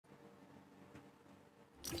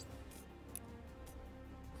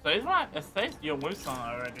So it's right, it says your moves on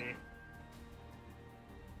already.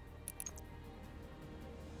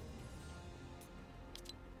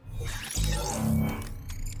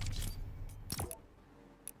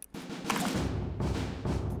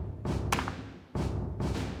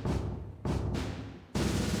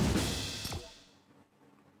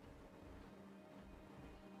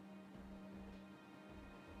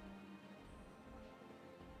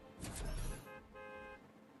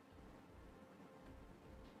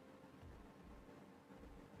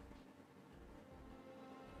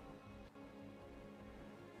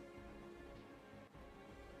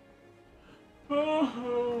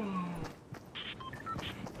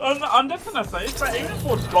 I'm just gonna say, but even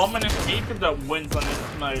for dominant people that wins on this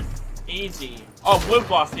mode, easy. Oh, would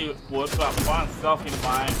boss he would, but by himself in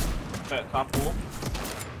my that couple.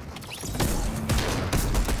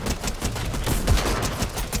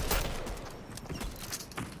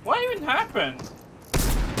 What even happened?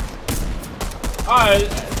 Oh,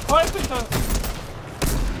 it's probably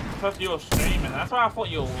because you were streaming. That's why I thought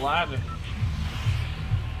you were lagging.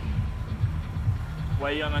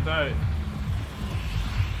 Where you gonna go?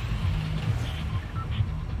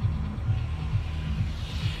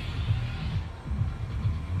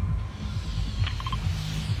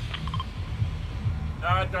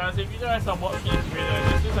 Alright guys, if you guys are watching this video,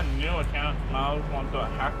 this is a new account and I want to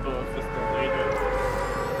hack or just delete it.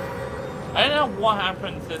 I don't know what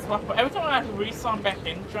happens is, every time I have to re-sign back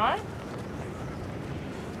in, right?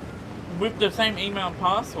 With the same email and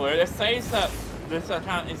password, it says that this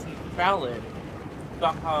account isn't valid.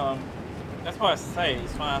 But, that's what it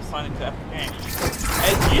says when I sign into the application.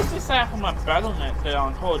 It used to say for my Battle.net, the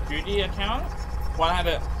Call of Duty account, when I had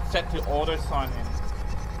it set to auto sign in.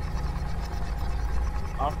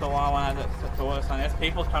 After a while, when I had it set to auto sign in, there's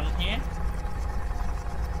people coming here.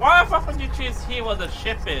 Why the fuck would you choose here where the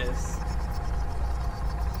ship is?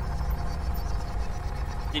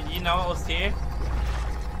 Did you know it was here?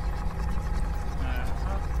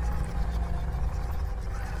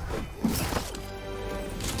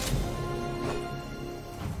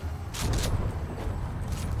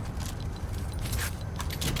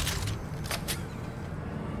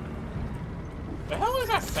 The hell is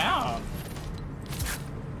that sound?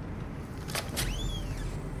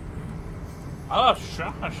 I love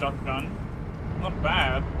a shotgun. Not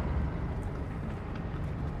bad.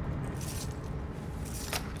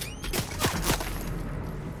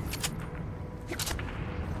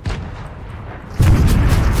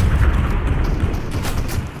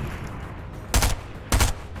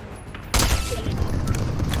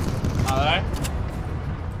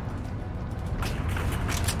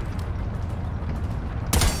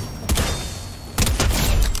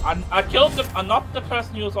 I killed the, not the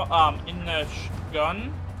person who was in the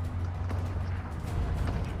gun.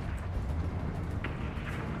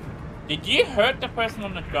 Did you hurt the person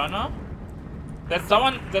on the gunner? There's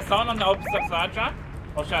someone on the opposite side, Jack?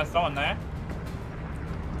 Or should I have someone there?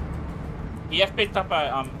 He has picked up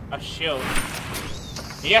a shield.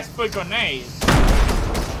 He has 3 grenades.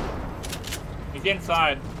 He's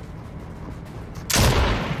inside.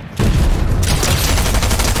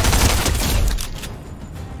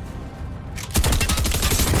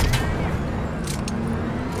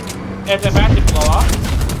 There's a magic blow up.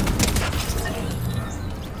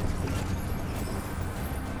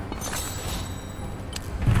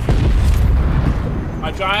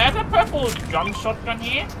 I have a purple drum shotgun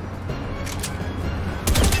here.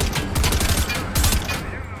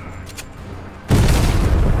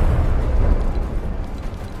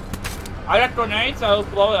 I got grenades, I'll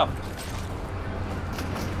blow it up.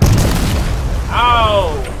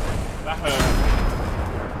 Ow! That hurt.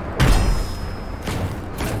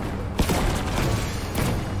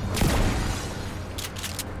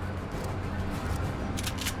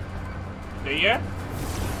 Here.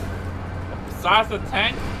 Besides the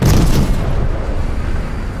tank.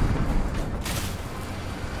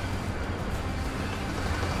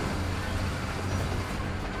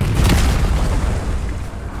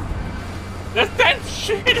 This tank's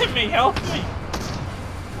shooting me, help me!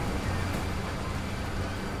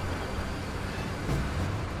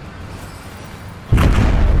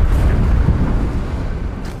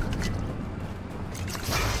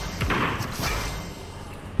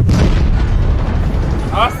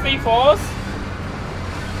 C4s.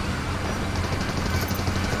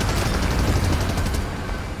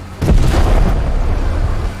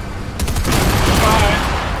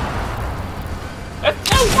 There's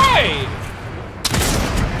no way!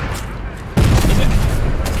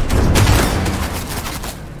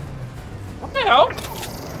 What the hell?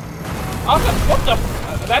 What the?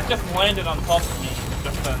 That just landed on top of me.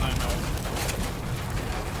 Just but no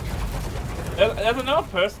more. There's another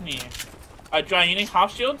person here. Dry, you need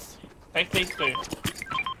half shields? Take these two.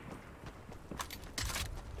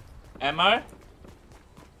 Ammo?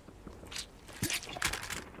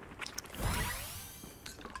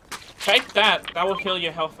 Take that. That will heal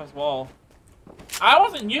your health as well. I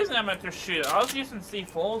wasn't using ammo to shoot. I was using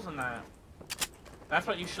C4s and that. That's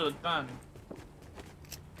what you should have done.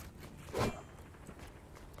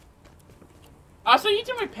 Oh, so you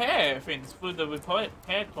can repair things with the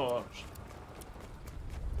repair torch.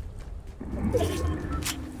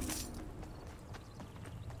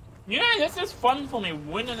 You know, this is fun for me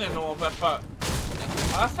winning and all that, but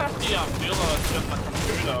I just have to deal with my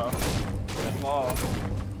computer as well.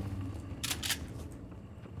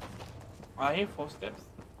 I hear footsteps.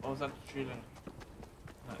 Or was that shooting?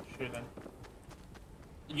 No, shooting.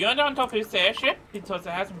 You're on top of this airship because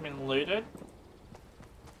it hasn't been looted.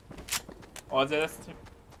 Or is it this?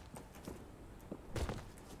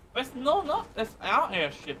 It's not. That's our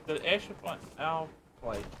airship. The airship on our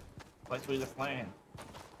place we just land.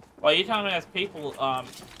 Well, you telling me there's people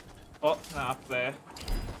bots now up there?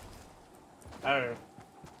 Oh.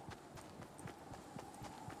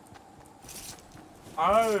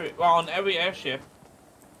 Oh, well, on every airship.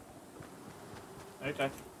 Okay.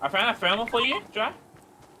 I found a thermal for you, Jay.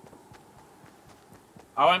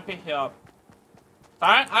 I won't pick it up.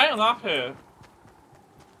 I don't like her.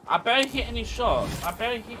 I barely hit any shots.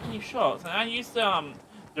 And I used the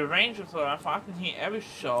range of her, I can hit every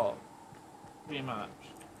shot. Pretty much.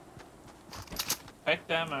 Take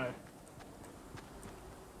the ammo.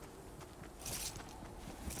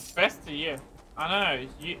 Best to you. I know,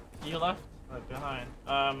 you left behind.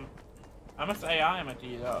 How much AI ammo do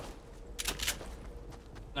you got?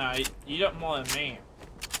 No, you got more than me.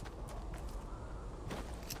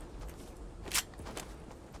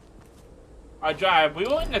 I drive. We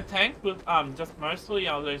were in the tank with just mostly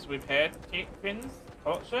those repair pins,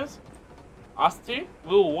 torches. Us two,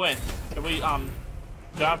 we will win. If we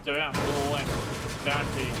drived around, we will win.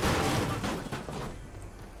 Guaranteed.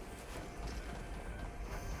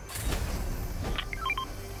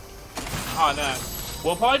 Oh no.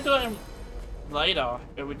 We'll probably do it later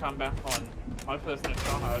if we come back on. Hopefully it's not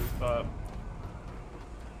Toho's, but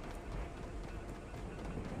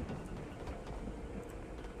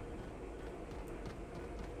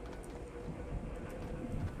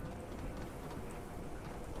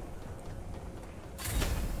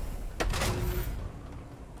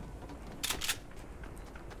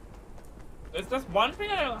there's just one thing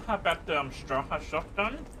I don't have about the Striker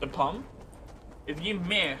shotgun, the pump. If you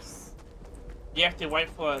miss, you have to wait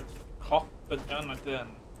for it to cock the gun again.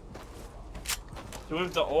 So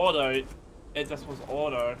with the auto, it just was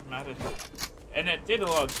automatic. And it did a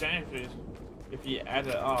lot of damage if you add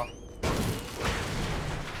it up.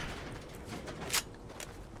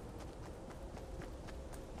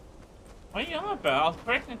 What are you on about? I was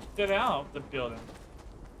breaking to get out of the building.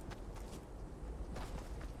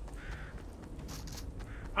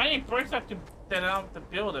 I need bricks to get out of the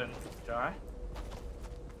building, guy.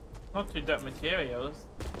 Not to that materials.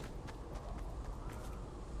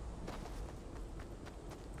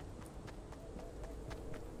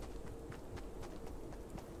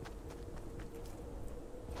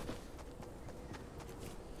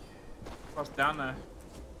 What's down there?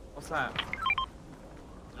 What's that?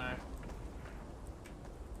 No.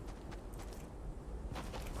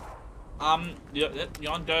 You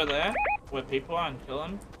wanna go there? Where people are and kill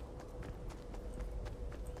them?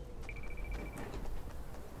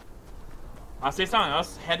 I see someone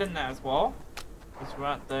else heading there as well. It's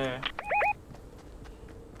right there.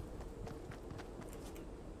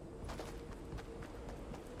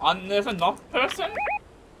 There's a knocked person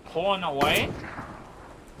pulling away.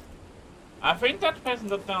 I think that person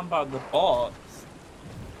looked down by the bots.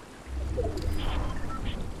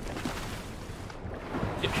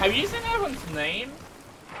 Have you seen everyone's name?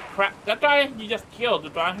 That guy you just killed, the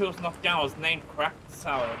guy who was knocked down, was named Crack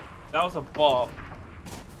Salad. That was a bot.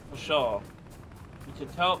 For sure. You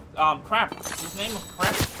should tell, Crap. His name was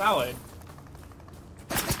Crack Salad.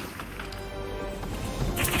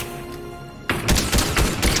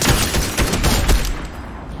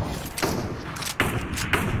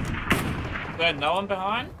 Is there no one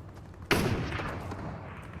behind?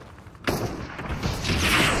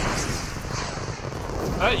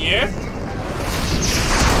 Is that you?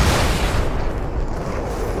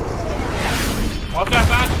 What's that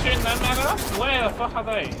bad shooting them at us? Where the fuck are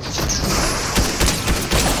they?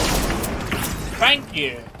 Thank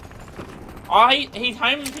you. Oh, his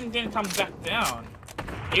home thing didn't come back down.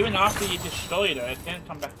 Even after you destroyed it, it didn't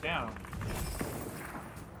come back down.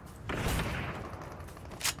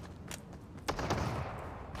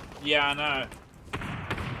 Yeah, I know.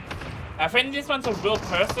 I think this one's a real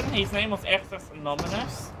person. His name was XS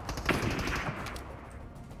Anonymous.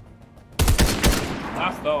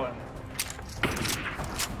 Nice going.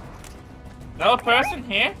 Another person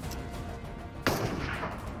here.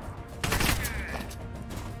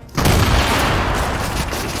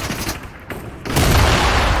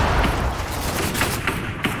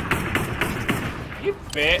 You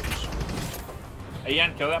bitch. Are you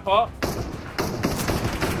gonna kill that bot?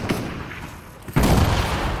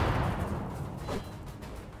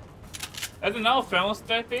 There's another thermal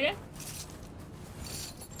step here.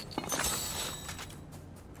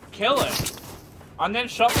 Kill it. And then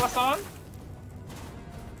shot glass on.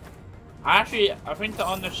 I think they're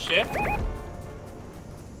on the ship.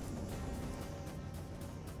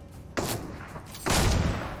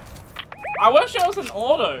 I wish it was an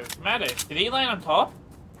automatic. Did he land on top?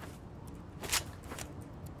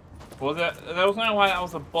 Was it? There was no way that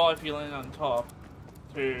was a bot if he landed on top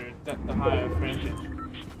to get the higher advantage.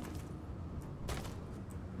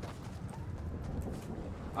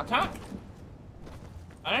 I can't.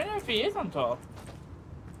 I don't know if he is on top.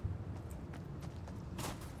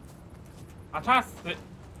 I can't sit.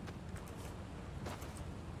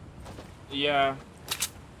 Yeah.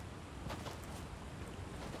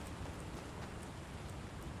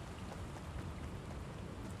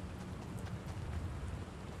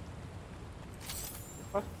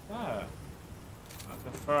 What's that? That's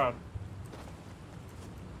a fraud.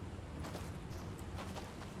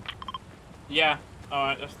 Yeah.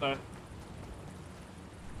 Alright, let's go.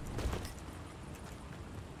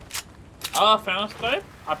 Oh, found scope.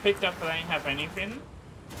 I picked up but I didn't have anything.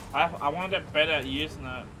 I want to get better at using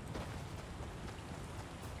it.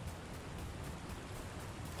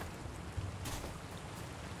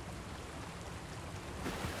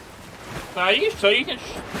 So are you sure you can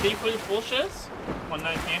see through the bushes when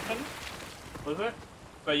that happens? Was it?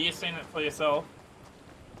 So you've seen it for yourself.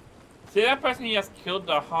 See that person who just killed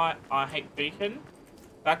the high I hate beacon?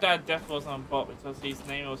 That guy definitely was on bot because his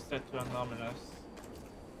name was set to anonymous.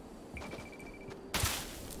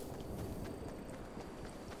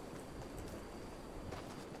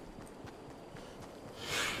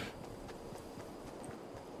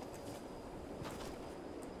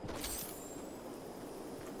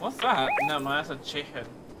 What's that? No man, that's a chicken.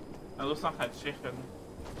 It looks like a chicken.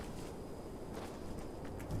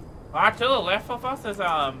 Right to the left of us is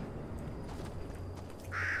I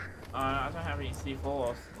don't have any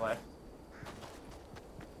C4s left.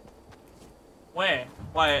 Where?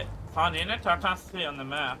 Wait, someone in it? I can't see it on the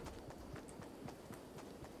map.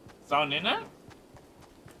 Someone in it?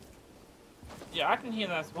 Yeah, I can hear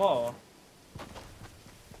that as well.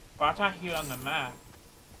 But I can't hear it on the map.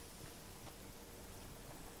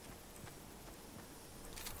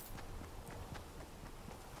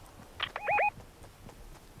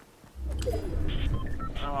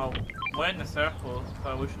 Oh, we're in the circle,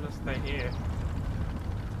 so we should just stay here.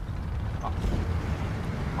 Oh.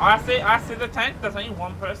 I see the tank. There's only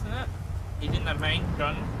one person in it. He's in the main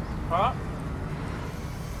gun part.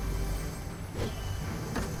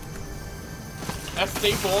 There's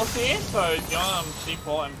C4s here, so do you want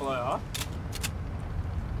C4 and blow up?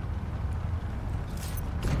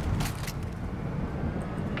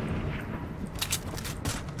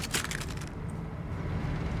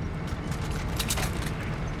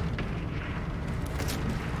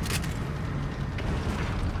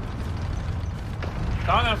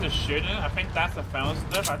 Someone else is shooting. I think that's the film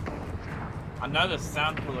stuff. I know the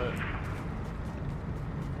sound to it.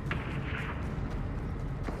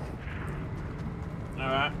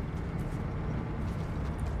 Alright.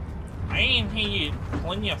 I didn't hear you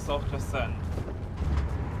clean yourself just then.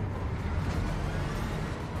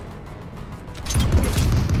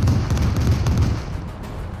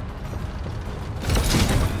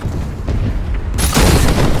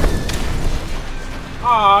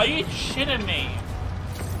 Aw, you shitting me.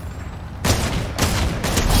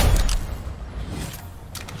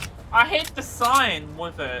 I hit the sign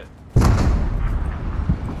with it.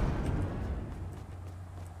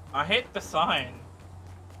 I hit the sign.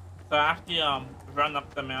 So I have to run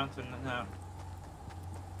up the mountain now.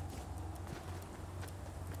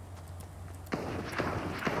 Is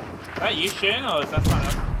that you shooting or is that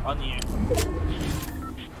something on you?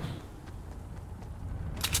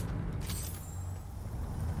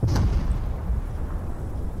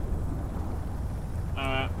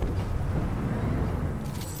 Alright.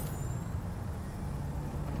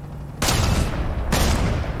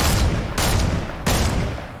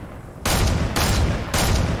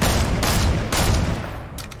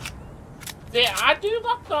 Yeah, I do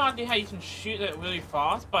like the idea how you can shoot it really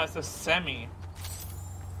fast, but it's a semi.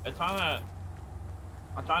 I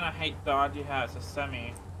kinda hate the idea how it's a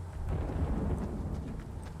semi.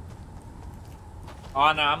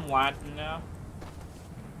 Oh no, I'm lagging now.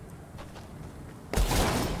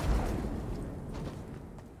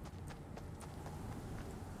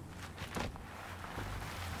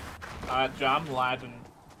 Alright, Joe, I'm lagging.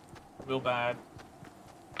 Real bad.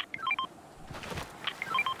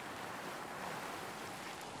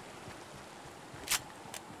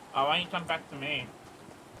 Oh, why don't you come back to me?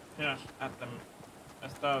 Finish at the...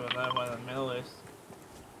 Let's start over there where the middle is.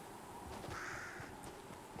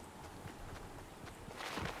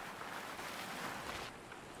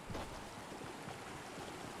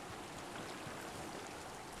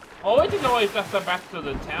 Or we can always just go back to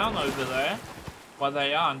the town over there, where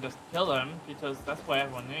they are, and just kill them, because that's where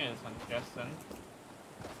everyone is, I'm guessing.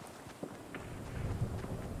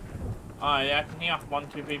 Oh yeah, I can hear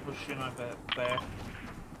 1-2 people shooting over there.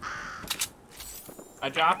 I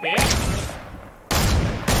drop it.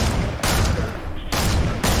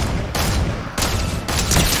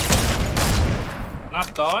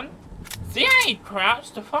 Not done? See how he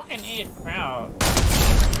crouched? The fucking idiot crouch.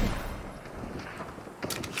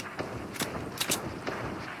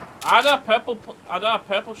 I got a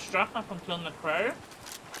purple striker from killing the crow.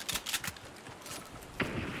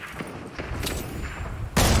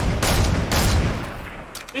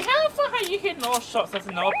 Dude, how the fuck are you hitting all shots? There's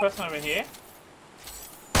another person over here.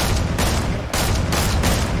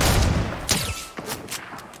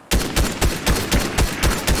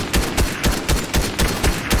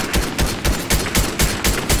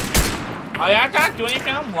 Oh yeah, I can't do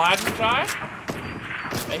anything, I'm lagging, guy.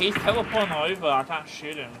 He's teleporting over, I can't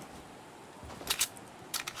shoot him.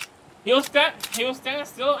 He was standing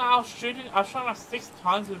still, and I was shooting like 6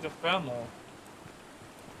 times with the thermal.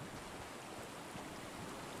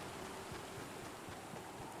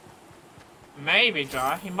 Maybe,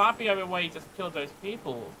 Jai. He might be over where he just killed those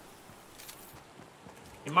people.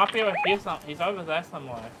 He might be over here he's over there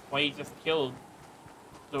somewhere, where he just killed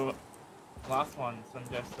the last ones, I'm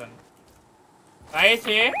guessing. Oh, he's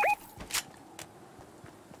here!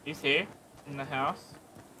 He's here, in the house.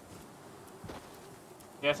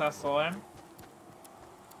 Yes, I saw him.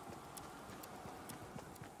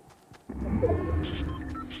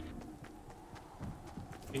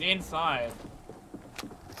 He's inside.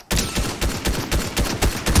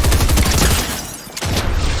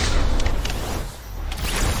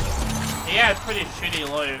 He had pretty shitty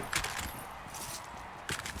loot.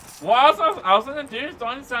 What I was gonna do is don't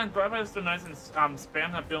understand brothers to nice and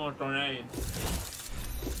spam that bill with grenades.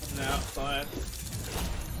 On the outside.